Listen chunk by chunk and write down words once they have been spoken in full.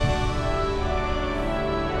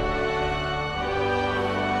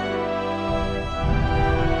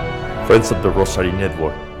Friends of the Rosary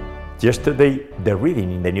Network, yesterday the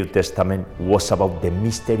reading in the New Testament was about the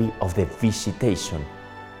mystery of the Visitation,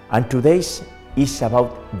 and today's is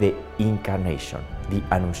about the Incarnation, the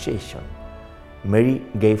Annunciation. Mary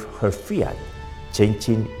gave her fiat,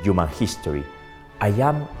 changing human history. I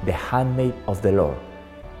am the handmaid of the Lord.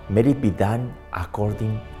 May it be done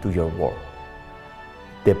according to your word.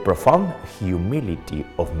 The profound humility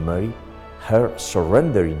of Mary, her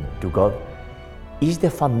surrendering to God, is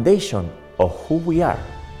the foundation of who we are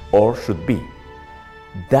or should be.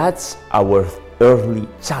 That's our early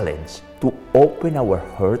challenge, to open our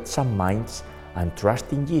hearts and minds and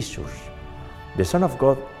trust in Jesus. The Son of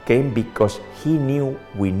God came because He knew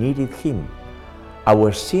we needed Him.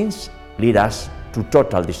 Our sins lead us to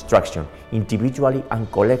total destruction, individually and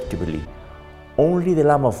collectively. Only the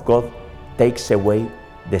Lamb of God takes away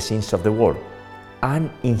the sins of the world,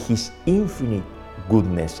 and in His infinite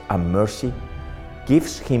goodness and mercy,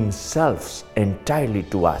 gives Himself entirely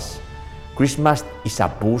to us. Christmas is a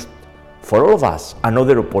boost for all of us,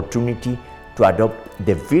 another opportunity to adopt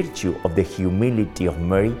the virtue of the humility of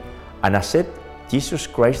Mary and accept Jesus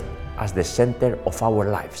Christ as the center of our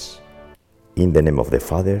lives. In the name of the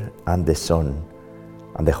Father, and the Son,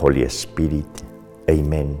 and the Holy Spirit,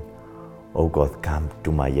 Amen. O God, come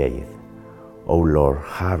to my aid. O Lord,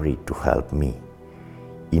 hurry to help me.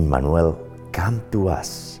 Emmanuel, come to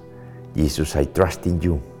us. Jesus, I trust in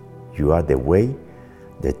you. You are the way,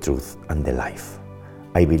 the truth, and the life.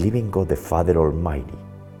 I believe in God the Father Almighty,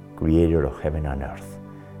 creator of heaven and earth,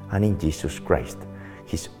 and in Jesus Christ,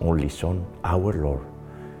 His only Son, our Lord,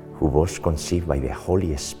 who was conceived by the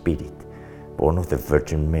Holy Spirit, born of the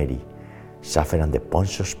Virgin Mary, suffered under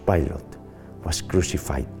Pontius Pilate, was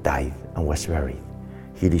crucified, died, and was buried.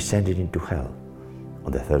 He descended into hell.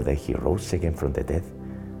 On the third day He rose again from the dead,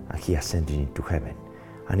 and He ascended into heaven,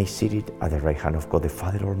 and is seated at the right hand of God the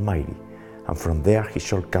Father Almighty, and from there He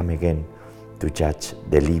shall come again to judge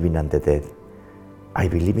the living and the dead. I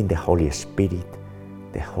believe in the Holy Spirit,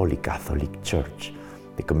 the Holy Catholic Church,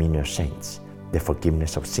 the communion of saints, the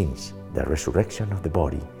forgiveness of sins, the resurrection of the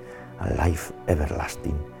body, and life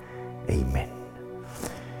everlasting. Amen.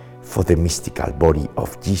 For the mystical body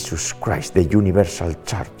of Jesus Christ, the universal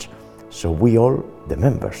Church, so we all, the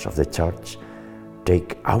members of the Church,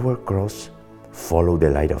 take our cross, follow the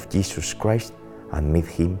light of Jesus Christ, and meet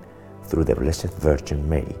Him through the Blessed Virgin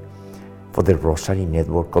Mary. For the Rosary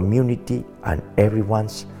Network community and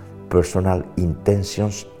everyone's personal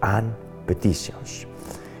intentions and petitions.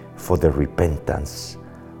 For the repentance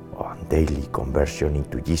and daily conversion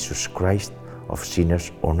into Jesus Christ of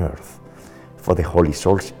sinners on earth. For the holy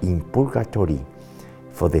souls in purgatory.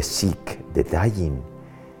 For the sick, the dying,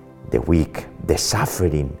 the weak, the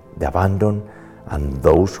suffering, the abandoned, and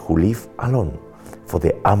those who live alone, for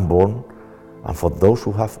the unborn, and for those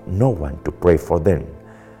who have no one to pray for them.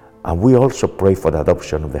 And we also pray for the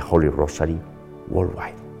adoption of the Holy Rosary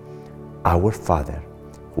worldwide. Our Father,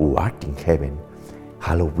 who art in heaven,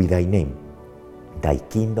 hallowed be thy name. Thy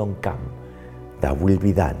kingdom come, thy will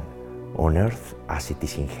be done, on earth as it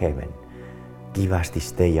is in heaven. Give us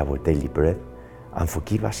this day our daily bread, and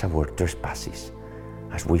forgive us our trespasses,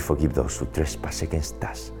 as we forgive those who trespass against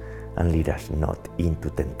us. And lead us not into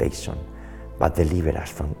temptation, but deliver us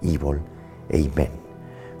from evil. Amen.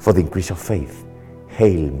 For the increase of faith,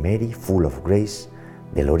 Hail Mary, full of grace,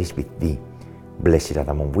 the Lord is with thee. Blessed art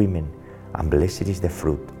among women, and blessed is the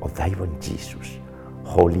fruit of thy womb, Jesus.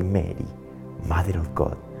 Holy Mary, Mother of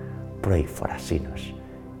God, pray for us sinners,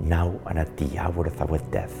 now and at the hour of our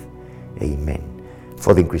death. Amen.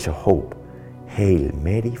 For the increase of hope, Hail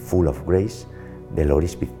Mary, full of grace, the Lord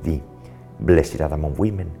is with thee. Blessed art among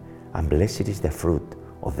women, and blessed is the fruit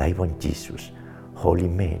of thy womb, Jesus. Holy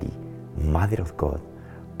Mary, Mother of God,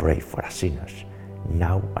 pray for us sinners,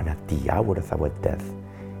 now and at the hour of our death.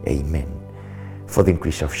 Amen. For the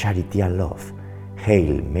increase of charity and love,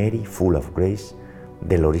 Hail Mary, full of grace,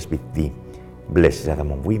 the Lord is with thee. Blessed art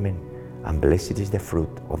among women, and blessed is the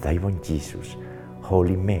fruit of thy womb, Jesus.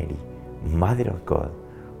 Holy Mary, Mother of God,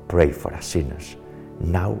 pray for us sinners,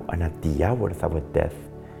 now and at the hour of our death.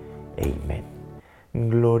 Amen.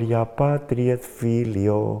 Gloria Patri et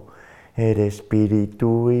Filio et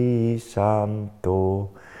Spiritui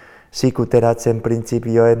Sancto, sic ut erat in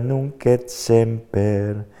principio et nunc et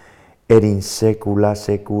semper, et in saecula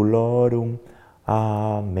saeculorum.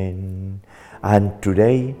 Amen. And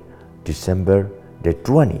today, December the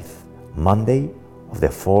 20th, Monday of the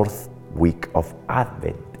 4th week of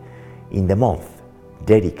Advent, in the month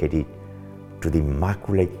dedicated to the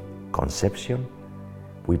Immaculate Conception,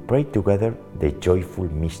 we pray together the joyful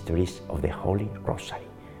mysteries of the Holy Rosary.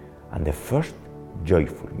 And the first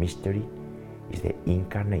joyful mystery is the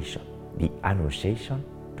Incarnation, the Annunciation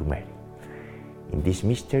to Mary. In this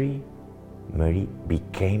mystery, Mary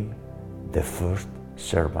became the first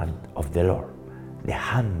servant of the Lord, the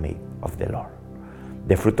handmaid of the Lord.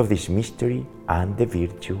 The fruit of this mystery and the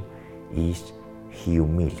virtue is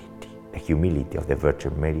humility, the humility of the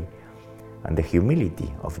Virgin Mary and the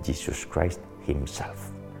humility of Jesus Christ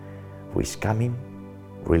himself, who is coming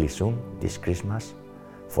really soon this Christmas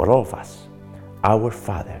for all of us. Our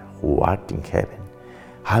Father, who art in heaven,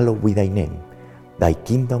 hallowed be thy name. Thy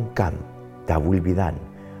kingdom come, thy will be done,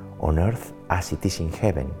 on earth as it is in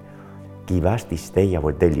heaven. Give us this day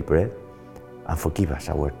our daily bread, and forgive us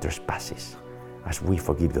our trespasses, as we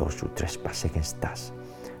forgive those who trespass against us.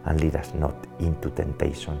 And lead us not into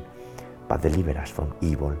temptation, but deliver us from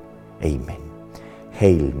evil. Amen.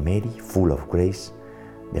 Hail Mary, full of grace,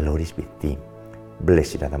 the Lord is with thee.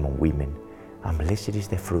 Blessed art among women, and blessed is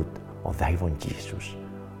the fruit of thy womb, Jesus.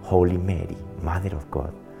 Holy Mary, Mother of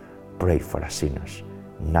God, pray for us sinners,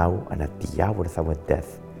 now and at the hour of our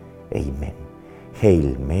death. Amen.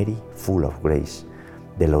 Hail Mary, full of grace,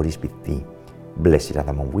 the Lord is with thee. Blessed art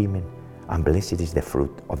among women, and blessed is the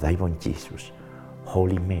fruit of thy womb, Jesus.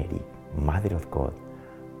 Holy Mary, Mother of God,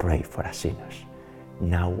 pray for us sinners,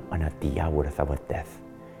 now and at the hour of our death.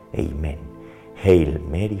 Amen. Hail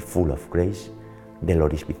Mary, full of grace, the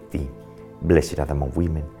Lord is with thee. Blessed art among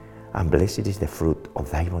women, and blessed is the fruit of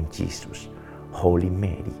thy womb, Jesus. Holy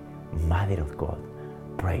Mary, Mother of God,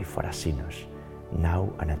 pray for us sinners,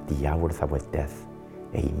 now and at the hour of our death.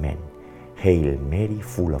 Amen. Hail Mary,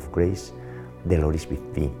 full of grace, the Lord is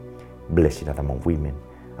with thee. Blessed art among women,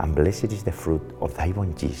 and blessed is the fruit of thy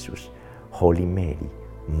womb, Jesus. Holy Mary,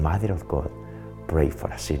 Mother of God, pray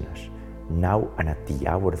for us sinners, now and at the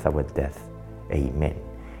hour of our death. Amen.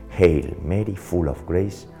 Hail Mary, full of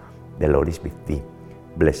grace, the Lord is with thee.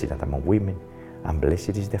 Blessed art among women, and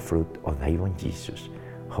blessed is the fruit of thy womb, Jesus.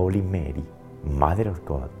 Holy Mary, Mother of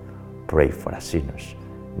God, pray for us sinners,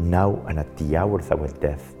 now and at the hour of our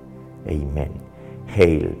death. Amen.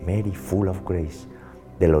 Hail Mary, full of grace,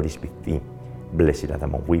 the Lord is with thee. Blessed art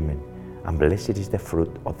among women, and blessed is the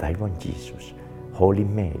fruit of thy womb, Jesus. Holy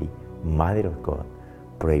Mary, Mother of God,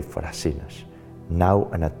 pray for us sinners, now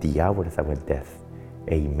and at the hour of our death.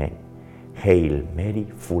 Amen. Hail Mary,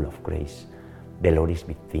 full of grace, the Lord is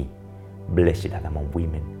with thee. Blessed art among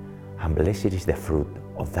women, and blessed is the fruit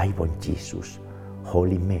of thy womb, Jesus.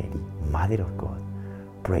 Holy Mary, Mother of God,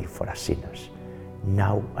 pray for us sinners,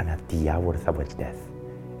 now and at the hour of our death.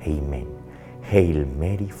 Amen. Hail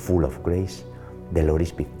Mary, full of grace, the Lord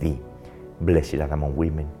is with thee. Blessed art among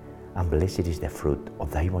women, and blessed is the fruit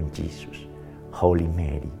of thy womb, Jesus. Holy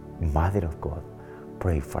Mary, Mother of God,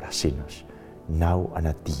 pray for us sinners, now and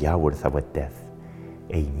at the hour of our death.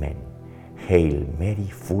 Amen. Hail Mary,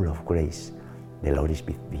 full of grace, the Lord is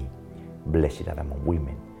with thee. Blessed art among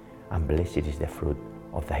women, and blessed is the fruit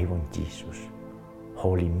of thy womb, Jesus.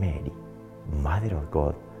 Holy Mary, Mother of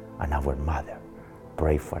God and our Mother,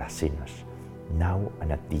 pray for us sinners, now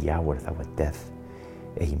and at the hour of our death.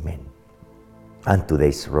 Amen. And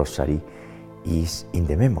today's Rosary is in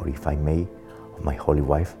the memory, if I may, of my holy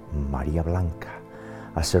wife, Maria Blanca,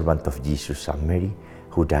 a servant of Jesus and Mary,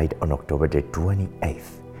 who died on October the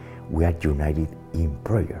 28th. We are united in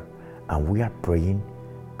prayer, and we are praying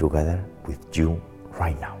together with you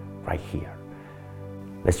right now, right here.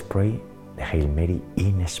 Let's pray the Hail Mary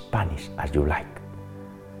in Spanish, as you like.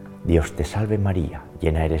 Dios te salve María,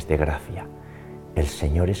 llena eres de gracia. El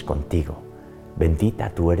Señor es contigo.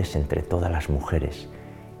 Bendita tú eres entre todas las mujeres,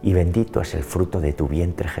 y bendito es el fruto de tu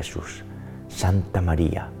vientre Jesús. Santa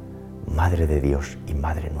María, Madre de Dios y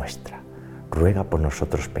Madre nuestra, ruega por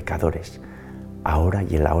nosotros pecadores, ahora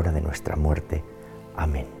y en la hora de nuestra muerte.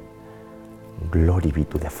 Amén. Glory be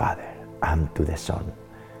to the Father, and to the Son,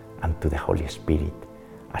 and to the Holy Spirit,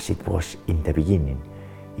 as it was in the beginning,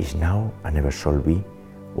 is now, and ever shall be,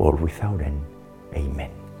 world without end.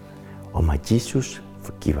 Amen. O my Jesus,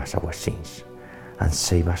 forgive us our sins, and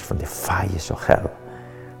save us from the fires of hell.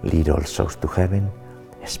 Lead all souls to heaven,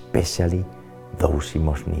 especially those in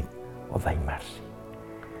most need of thy mercy.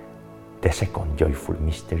 The second joyful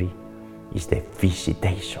mystery is the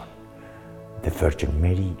visitation. The Virgin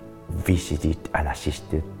Mary visited and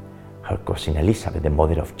assisted her cousin Elizabeth, the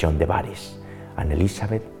mother of John the Baptist, and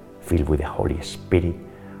Elizabeth, filled with the Holy Spirit,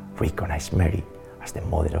 recognized Mary as the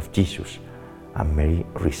mother of Jesus, and Mary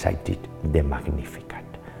recited the Magnificat,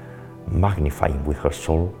 magnifying with her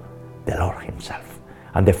soul the Lord himself.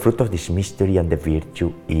 And the fruit of this mystery and the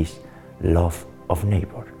virtue is love of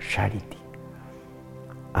neighbor, charity.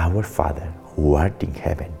 Our Father, who art in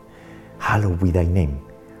heaven, hallowed be thy name.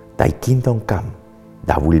 Thy kingdom come,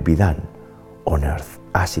 thy will be done, on earth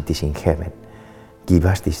as it is in heaven. Give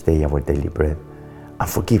us this day our daily bread, and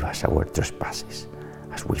forgive us our trespasses,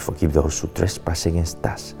 as we forgive those who trespass against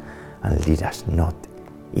us. And lead us not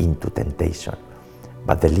into temptation,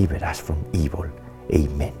 but deliver us from evil.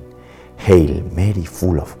 Amen. Hail Mary,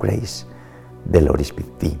 full of grace, the Lord is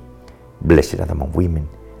with thee. Blessed art thou among women,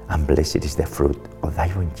 and blessed is the fruit of thy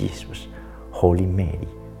womb, Jesus. Holy Mary,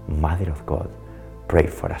 Mother of God, pray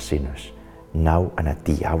for us sinners, now and at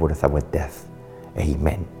the hour of our death.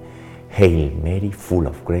 Amen. Hail Mary, full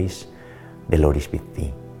of grace, the Lord is with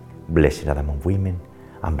thee. Blessed art thou among women,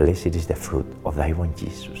 and blessed is the fruit of thy womb,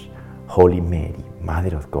 Jesus. Holy Mary,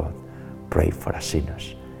 Mother of God, pray for us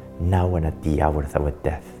sinners, now and at the hour of our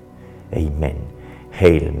death. Amen.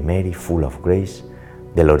 Hail Mary, full of grace,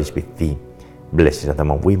 the Lord is with thee. Blessed art thou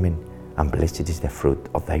among women, and blessed is the fruit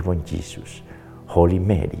of thy womb, Jesus. Holy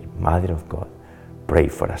Mary, Mother of God, pray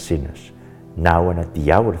for us sinners, now and at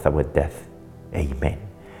the hour of our death. Amen.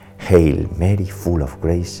 Hail Mary, full of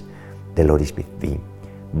grace, the Lord is with thee.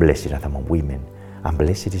 Blessed art thou among women, and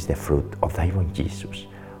blessed is the fruit of thy womb, Jesus.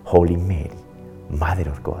 Holy Mary, Mother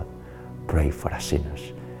of God, pray for us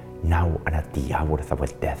sinners, now and at the hour of our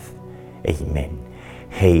death. Amen.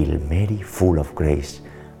 Hail Mary, full of grace,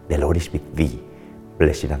 the Lord is with thee.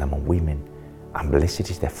 Blessed art thou among women, and blessed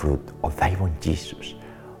is the fruit of thy womb, Jesus.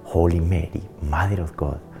 Holy Mary, Mother of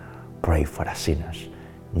God, pray for us sinners,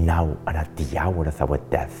 now and at the hour of our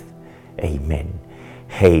death. Amen.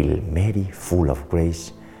 Hail Mary, full of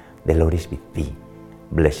grace, the Lord is with thee.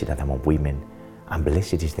 Blessed art thou among women, and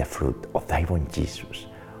blessed is the fruit of thy womb, Jesus.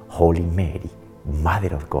 Holy Mary,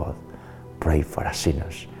 Mother of God, pray for us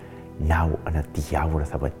sinners, now and at the hour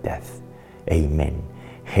of our death. Amen.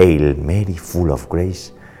 Hail Mary, full of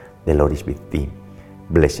grace, the Lord is with thee.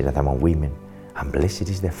 Blessed art thou among women, and blessed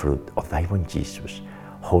is the fruit of thy womb, Jesus.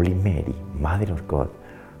 Holy Mary, Mother of God,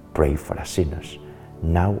 pray for us sinners,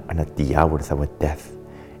 now and at the hour of our death.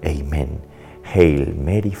 Amen. Hail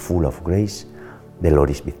Mary, full of grace, the Lord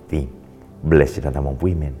is with thee. Blessed art thou among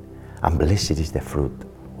women, and blessed is the fruit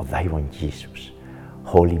of thy womb, Jesus.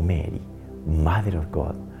 Holy Mary, Mother of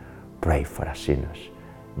God, pray for us sinners,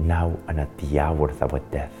 now and at the hour of our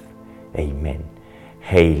death. Amen.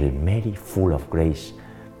 Hail Mary, full of grace,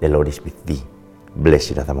 the Lord is with thee.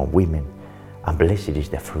 Blessed art thou among women, and blessed is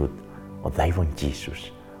the fruit of thy womb,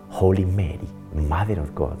 Jesus. Holy Mary, Mother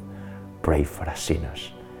of God, pray for us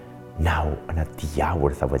sinners, now and at the hour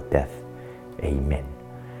of our death. Amen.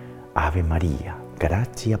 Ave Maria,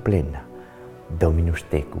 gratia plena, Dominus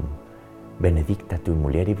tecum, benedicta tu in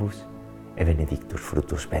mulieribus, et benedictus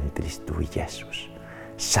fructus ventris tui, Iesus.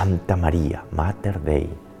 Santa Maria, Mater Dei,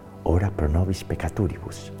 ora pro nobis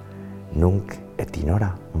peccatoribus, nunc et in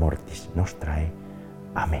hora mortis nostrae.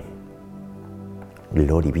 Amen.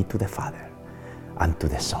 Glory be to the Father, and to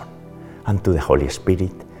the Son, and to the Holy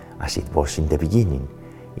Spirit, as it was in the beginning,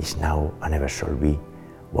 is now, and ever shall be,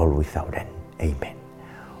 world without end. Amen.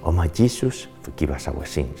 O my Jesus, forgive us our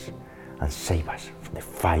sins, and save us from the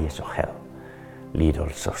fires of hell. Lead all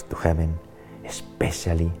souls to heaven,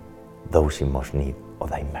 especially those in most need of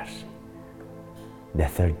thy mercy. The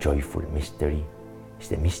third joyful mystery is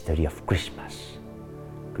the mystery of Christmas.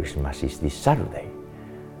 Christmas is this Saturday,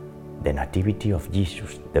 the Nativity of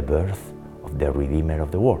Jesus, the birth of the Redeemer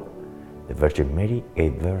of the world. The Virgin Mary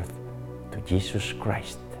gave birth to Jesus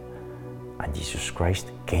Christ, and Jesus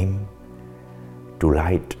Christ came to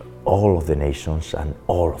light all of the nations and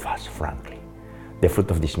all of us, frankly. The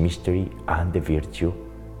fruit of this mystery and the virtue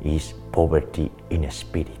is poverty in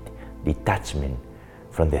spirit, detachment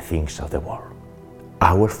from the things of the world.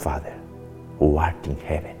 Our Father, who art in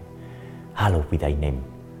heaven, hallowed be thy name.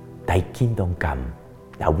 Thy kingdom come,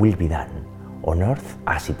 thy will be done, on earth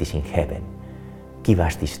as it is in heaven. Give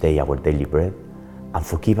us this day our daily bread, and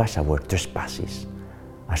forgive us our trespasses,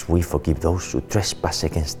 as we forgive those who trespass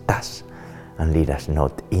against us. And lead us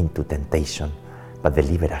not into temptation, but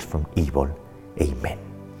deliver us from evil. Amen.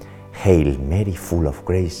 Hail Mary, full of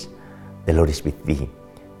grace, the Lord is with thee.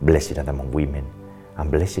 Blessed art thou among women,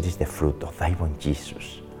 and blessed is the fruit of thy womb,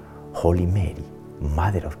 Jesus. Holy Mary,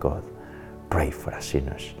 Mother of God, pray for us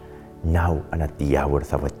sinners, now and at the hour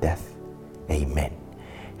of our death. Amen.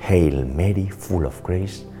 Hail Mary, full of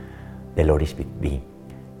grace, the Lord is with thee.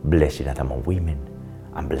 Blessed art thou among women,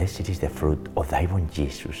 and blessed is the fruit of thy womb,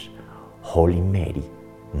 Jesus. Holy Mary,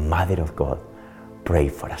 Mother of God, pray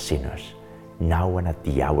for us sinners, now and at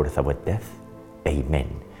the hour of our death.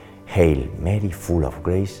 Amen. Hail Mary, full of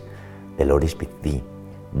grace, the Lord is with thee.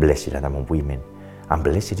 Blessed art thou among women, and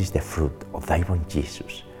blessed is the fruit of thy womb,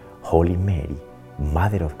 Jesus. Holy Mary,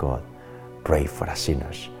 Mother of God, pray for us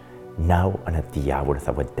sinners, now and at the hour of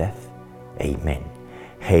our death. Amen.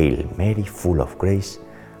 Hail Mary, full of grace,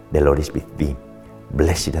 the Lord is with thee.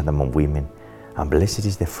 blessed art thou among women, and blessed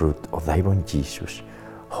is the fruit of thy womb, Jesus.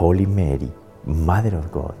 Holy Mary, Mother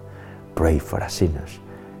of God, pray for us sinners,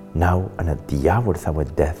 now and at the hour of our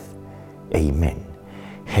death. Amen.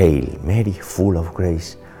 Hail Mary, full of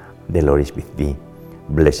grace, the Lord is with thee.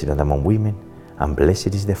 Blessed art thou among women, and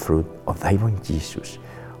blessed is the fruit of thy womb, Jesus.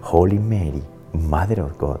 Holy Mary, Mother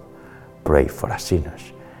of God, pray for us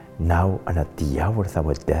sinners, now and at the hour of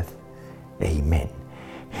our death. Amen.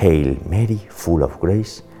 Hail Mary, full of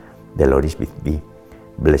grace, the Lord is with thee.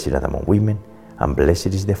 Blessed art thou among women, and blessed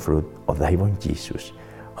is the fruit of thy womb, Jesus.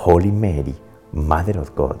 Holy Mary, Mother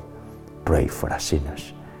of God, pray for us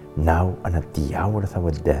sinners, now and at the hour of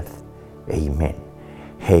our death. Amen.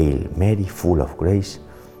 Hail Mary, full of grace,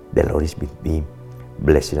 the Lord is with thee.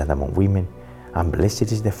 Blessed art thou among women, and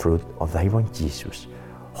blessed is the fruit of thy womb, Jesus.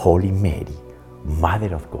 Holy Mary,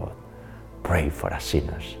 Mother of God, pray for us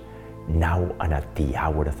sinners, now and at the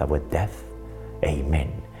hour of our death.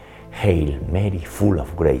 Amen. Hail Mary, full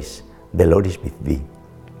of grace, the Lord is with thee.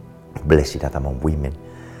 Blessed art thou among women,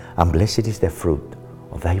 and blessed is the fruit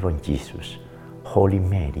of thy womb, Jesus. Holy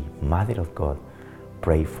Mary, Mother of God,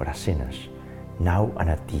 pray for us sinners, now and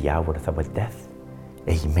at the hour of our death.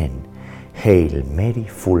 Amen. Hail Mary,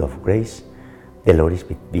 full of grace, the Lord is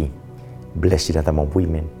with thee. Blessed art thou among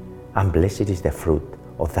women, and blessed is the fruit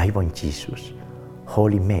of thy womb, Jesus.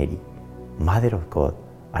 Holy Mary, Mother of God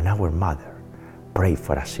and our Mother, pray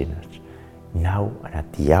for us sinners, now and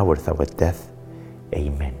at the hour of our death.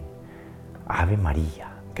 Amen. Ave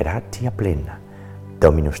Maria, gratia plena,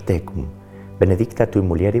 Dominus tecum, benedicta tui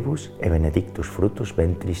mulieribus, et benedictus fructus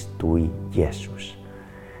ventris tui, Iesus.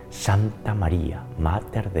 Santa Maria,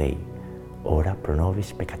 Mater Dei, ora pro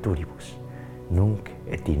nobis peccatoribus, nunc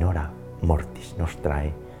et in hora mortis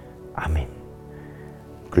nostrae. Amen.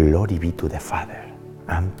 Glory be to the Father,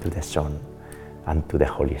 and to the Son, and to the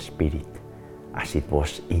Holy Spirit, as it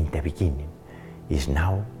was in the beginning, is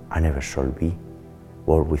now, and ever shall be,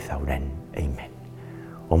 world without end. Amen.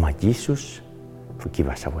 O my Jesus, forgive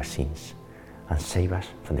us our sins, and save us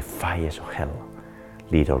from the fires of hell.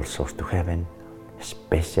 Lead all souls to heaven,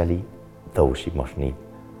 especially those in most need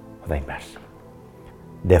of thy mercy.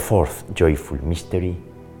 The fourth joyful mystery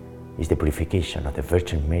is the purification of the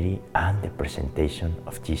Virgin Mary and the presentation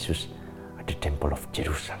of Jesus at the Temple of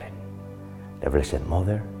Jerusalem. The Blessed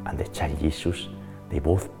Mother and the child Jesus, they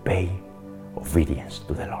both pay obedience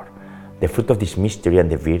to the Lord. The fruit of this mystery and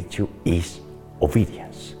the virtue is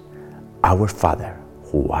obedience. Our Father,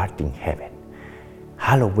 who art in heaven,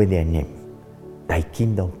 hallowed be thy name. Thy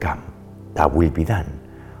kingdom come, thy will be done,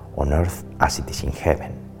 on earth as it is in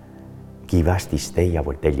heaven. Give us this day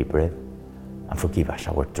our daily bread, and forgive us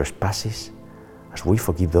our trespasses, as we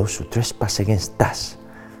forgive those who trespass against us.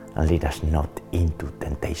 And lead us not into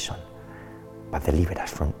temptation, but deliver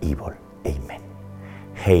us from evil. Amen.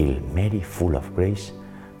 Hail Mary, full of grace,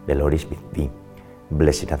 the Lord is with thee.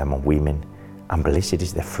 Blessed art thou among women, and blessed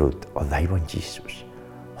is the fruit of thy womb, Jesus.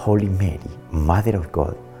 Holy Mary, Mother of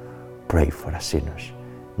God, pray for us sinners,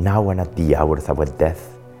 now and at the hour of our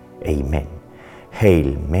death. Amen.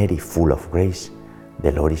 Hail Mary, full of grace,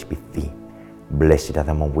 the Lord is with thee. Blessed art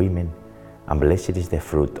thou among women, and blessed is the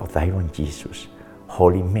fruit of thy womb, Jesus.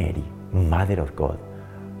 Holy Mary, Mother of God,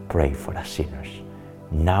 pray for us sinners,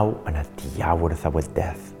 now and at the hour of our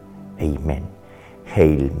death. Amen.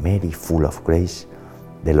 Hail Mary, full of grace,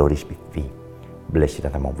 the Lord is with thee. Blessed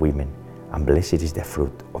art thou among women, and blessed is the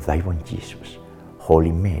fruit of thy womb, Jesus.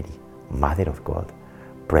 Holy Mary, Mother of God,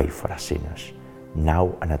 pray for us sinners,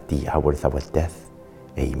 now and at the hour of our death.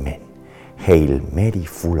 Amen. Hail Mary,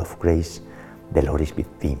 full of grace, the Lord is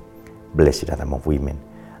with thee. Blessed art thou among women,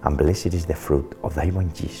 and blessed is the fruit of thy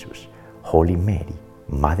womb, Jesus. Holy Mary,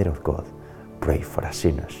 Mother of God, pray for us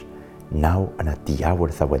sinners, now and at the hour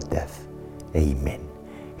of our death. Amen.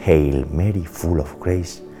 Hail Mary, full of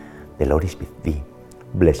grace, the Lord is with thee.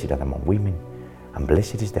 Blessed art thou among women, and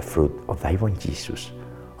blessed is the fruit of thy womb, Jesus.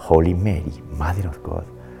 Holy Mary, Mother of God,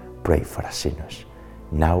 pray for us sinners,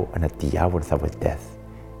 now and at the hour of our death.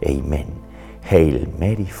 Amen. Hail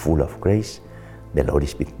Mary, full of grace, the Lord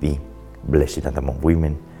is with thee. Blessed art thou among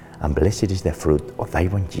women, and blessed is the fruit of thy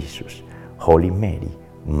womb, Jesus. Holy Mary,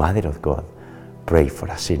 Mother of God, pray for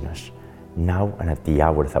us sinners, now and at the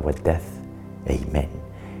hour of our death. Amen.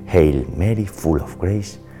 Hail Mary, full of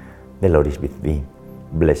grace, the Lord is with thee.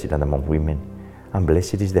 Blessed art thou among women, and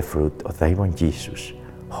blessed is the fruit of thy womb, Jesus.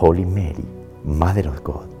 Holy Mary, Mother of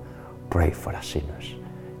God, pray for us sinners,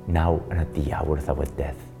 now and at the hour of our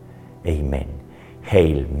death. Amen.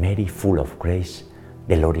 Hail Mary, full of grace,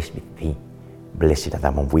 the Lord is with thee. Blessed art thou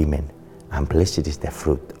among women, and blessed is the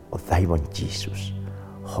fruit of thy womb, Jesus.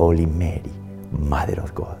 Holy Mary, Mother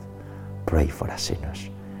of God, pray for us sinners,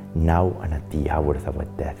 now and at the hour of our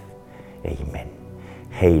death. Amen.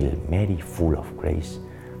 Hail Mary, full of grace,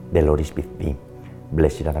 the Lord is with thee.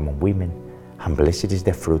 Blessed art thou among women, and blessed is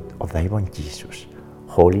the fruit of thy womb, Jesus.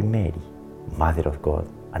 Holy Mary, Mother of God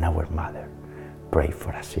and our Mother, pray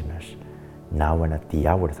for us sinners, now and at the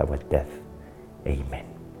hour of our death. Amen.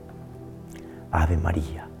 Ave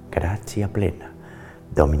Maria, gratia plena,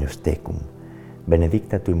 Dominus tecum,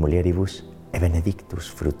 benedicta tui mulieribus, e benedictus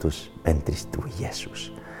fructus ventris tui,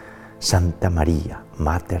 Iesus. Santa Maria,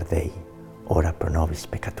 Mater Dei, ora pro nobis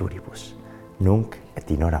peccatoribus, nunc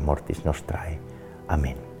et in hora mortis nostrae.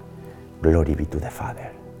 Amen. Glory be to the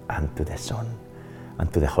Father, and to the Son,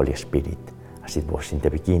 and to the Holy Spirit, as it was in the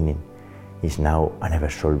beginning, is now, and ever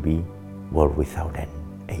shall be, world without end.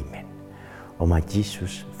 Amen. O my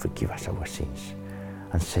Jesus, forgive us our sins,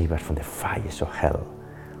 and save us from the fires of hell.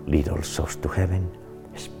 Lead all souls to heaven,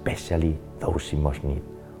 especially those in most need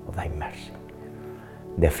of thy mercy.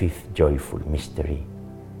 The fifth joyful mystery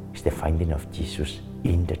is the finding of Jesus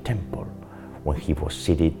in the temple, when he was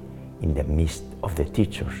seated in the midst of the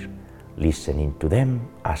teachers, listening to them,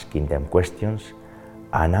 asking them questions,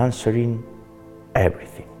 and answering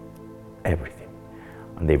everything.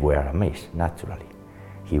 And they were amazed, naturally.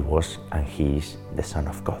 He was and he is the Son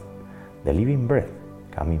of God, the living bread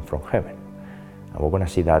coming from heaven. And we're going to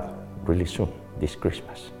see that really soon, this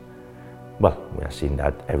Christmas. Well, we are seeing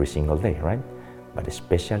that every single day, right? But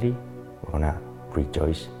especially, we're going to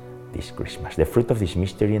rejoice this Christmas. The fruit of this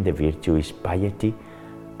mystery and the virtue is piety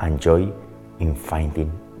and joy in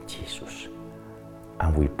finding Jesus.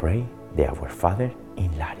 And we pray the Our Father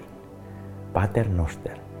in Latin. Pater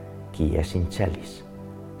noster, qui es in celis,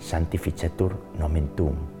 sanctificetur nomen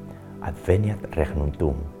tuum, adveniat regnum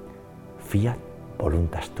tuum, fiat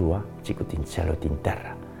voluntas tua, sicut in cielo et in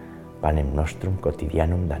terra. Panem nostrum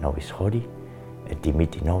quotidianum da nobis hodie, et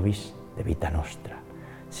dimitti nobis debita nostra,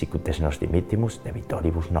 sicut es nos dimittimus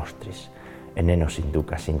debitoribus nostris, et ne nos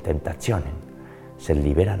inducas in tentationem, sed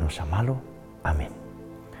libera nos a malo. Amen.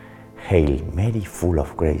 Hail Mary, full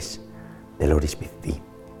of grace, the Lord is with thee.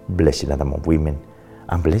 Blessed art thou among women,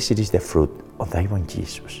 and blessed is the fruit of thy womb,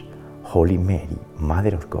 Jesus. Holy Mary,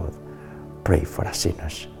 Mother of God, pray for us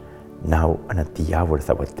sinners, now and at the hour of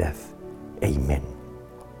our death. Amen.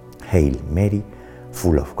 Hail Mary,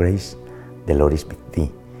 full of grace, the Lord is with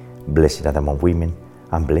thee. Blessed art thou among women,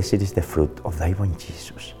 and blessed is the fruit of thy womb,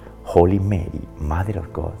 Jesus. Holy Mary, Mother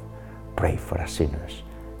of God, pray for us sinners,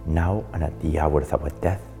 now and at the hour of our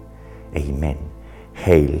death. Amen.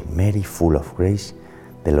 Hail Mary, full of grace,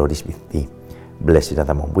 the Lord is with thee. Blessed art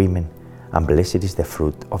thou among women, and blessed is the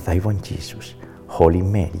fruit of thy womb, Jesus. Holy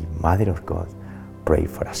Mary, Mother of God, pray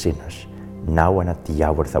for us sinners, now and at the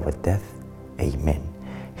hour of our death. Amen.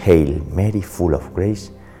 Hail Mary, full of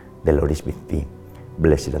grace, the Lord is with thee.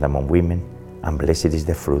 Blessed art thou among women, and blessed is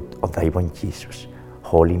the fruit of thy womb, Jesus.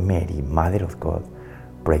 Holy Mary, Mother of God,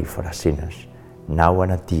 pray for us sinners, now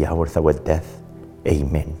and at the hour of our death.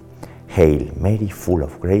 Amen. Hail Mary, full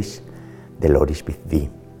of grace, the Lord is with thee.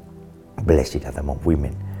 Blessed art thou among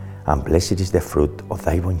women, and blessed is the fruit of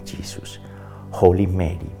thy womb, Jesus. Holy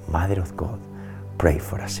Mary, Mother of God, pray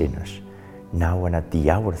for us sinners, now and at the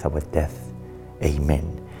hour of our death.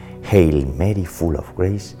 Amen. Hail Mary, full of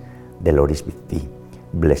grace, the Lord is with thee.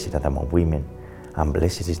 Blessed art thou among women, and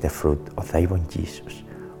blessed is the fruit of thy womb, Jesus.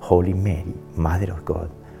 Holy Mary, Mother of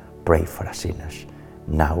God, pray for us sinners,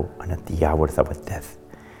 now and at the hour of our death.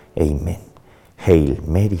 Amen. Hail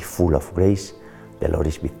Mary, full of grace, the Lord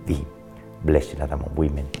is with thee. Blessed art thou among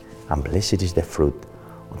women, and blessed is the fruit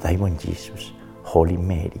of thy womb, Jesus. Holy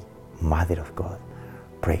Mary, Mother of God,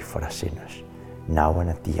 pray for us sinners, now and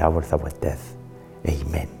at the hour of our death.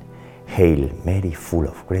 Amen. Hail Mary, full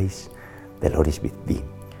of grace, the Lord is with thee.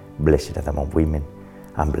 Blessed art thou among women,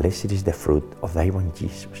 and blessed is the fruit of thy womb,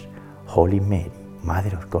 Jesus. Holy Mary,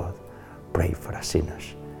 Mother of God, pray for us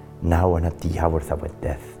sinners, now and at the hour of our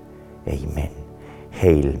death. Amen.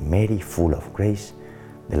 Hail Mary, full of grace,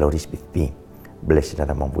 the Lord is with thee. Blessed art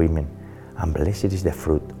thou among women, and blessed is the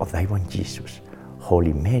fruit of thy womb, Jesus.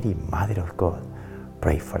 Holy Mary, Mother of God,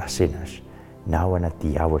 pray for us sinners, now and at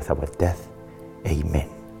the hour of our death. Amen.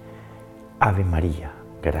 Ave Maria,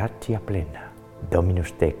 gratia plena,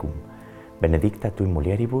 Dominus tecum, benedicta tui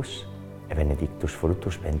mulieribus, e benedictus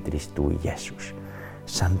fructus ventris tui, Iesus.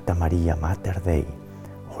 Santa Maria, Mater Dei,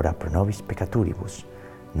 ora pro nobis peccatoribus,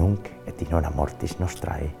 nunc et in hora mortis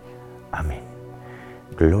nostrae. Amen.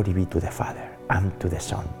 Glory be to the Father, and to the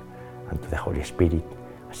Son, and to the Holy Spirit,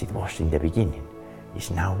 as it was in the beginning, is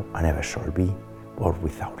now, and ever shall be, world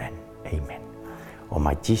without end. Amen. O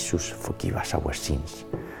my Jesus, forgive us our sins,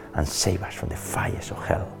 and save us from the fires of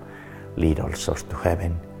hell. Lead all souls to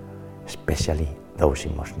heaven, especially those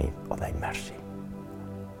in most need of thy mercy.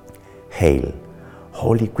 Hail,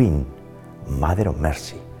 Holy Queen, Mother of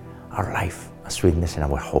Mercy, our life, our sweetness, and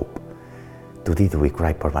our hope. To thee do we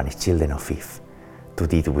cry, poor banished children of Eve. To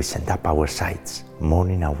thee do we send up our sighs,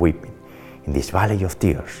 mourning and weeping, in this valley of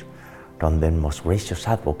tears. Turn then, most gracious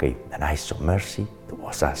Advocate, thine eyes of mercy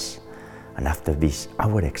towards us, and after this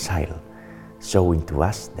our exile, show unto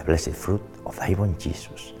us the blessed fruit of thy born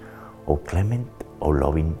Jesus. O clement, O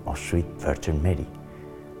loving, O sweet Virgin Mary,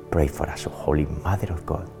 pray for us, O Holy Mother of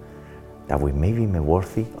God, that we may be made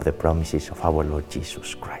worthy of the promises of our Lord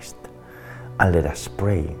Jesus Christ. And let us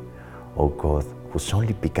pray, O God, whose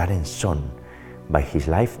only begotten Son, by his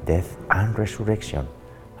life, death, and resurrection,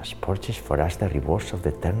 has purchased for us the rewards of the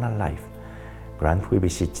eternal life, grant, we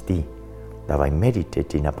beseech thee, that by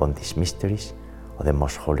meditating upon these mysteries of the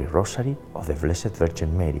most holy Rosary of the Blessed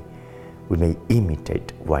Virgin Mary, we may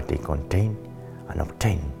imitate what they contain and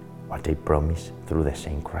obtain what they promise through the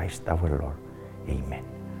same Christ our Lord. Amen.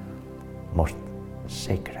 Most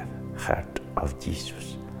Sacred Heart of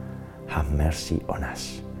Jesus, have mercy on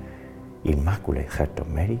us. Immaculate Heart of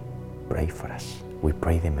Mary, pray for us. We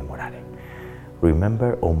pray the Memoriam.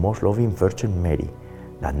 Remember, O most loving Virgin Mary,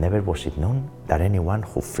 that never was it known that anyone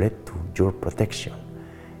who fled to your protection,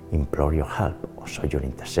 implored your help, or sought your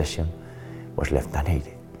intercession, was left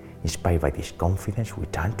unaided. Inspired by this confidence, we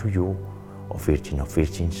turn to you, O Virgin of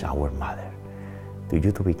Virgins, our Mother. To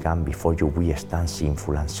you to become before you we stand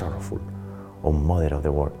sinful and sorrowful, O Mother of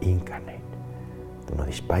the Word incarnate. Do not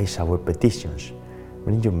despise our petitions.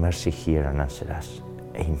 Bring your mercy here and answer us.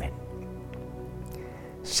 Amen.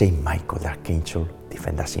 Saint Michael the Archangel,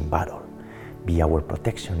 defend us in battle. Be our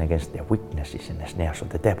protection against the weaknesses and snares of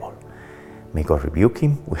the devil. May God rebuke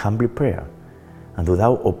him, we humbly pray. And do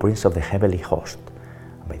thou, O Prince of the heavenly host,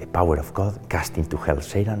 and by the power of God, cast into hell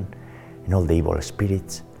Satan and all the evil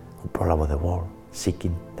spirits who prowl about the world,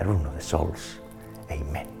 seeking the ruin of the souls.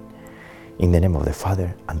 Amen. In the name of the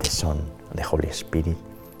Father, and the Son, and the Holy Spirit.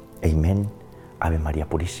 Amen. Ave María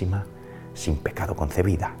Purísima, sin pecado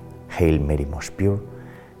concebida. Hail Mary, most pure,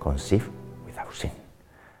 conceived without sin.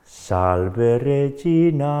 Salve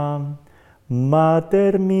Regina,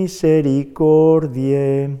 Mater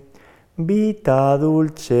misericordiae, vita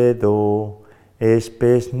dulcedo,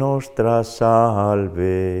 spes nostra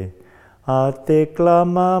salve. A te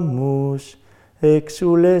clamamus,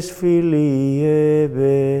 exules filii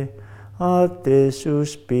Eve, a te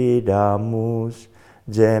suspiramus,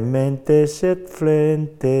 gementes et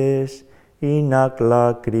flentes, in ac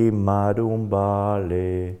lacrimarum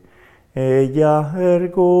vale. Ella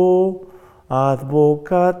ergo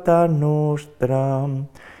advocata nostra,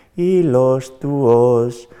 y los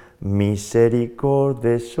tuos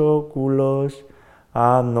misericordes oculos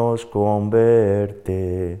a nos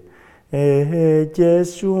converte.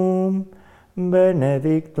 Jesum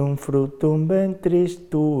benedictum fructum ventris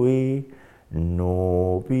tui,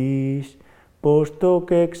 nobis post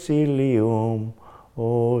hoc exilium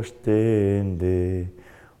ostende.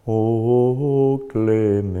 O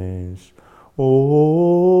clemens,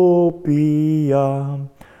 o pia,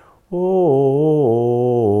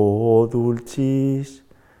 o dulcis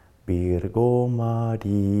Virgo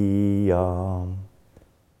Maria.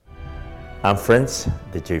 And friends,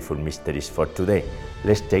 the joyful mysteries for today.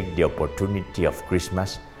 Let's take the opportunity of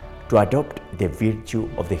Christmas to adopt the virtue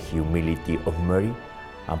of the humility of Mary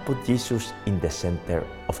and put Jesus in the center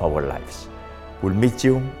of our lives. We'll meet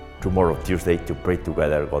you tomorrow, Tuesday, to pray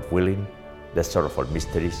together, God willing, the sorrowful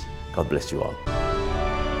mysteries. God bless you all.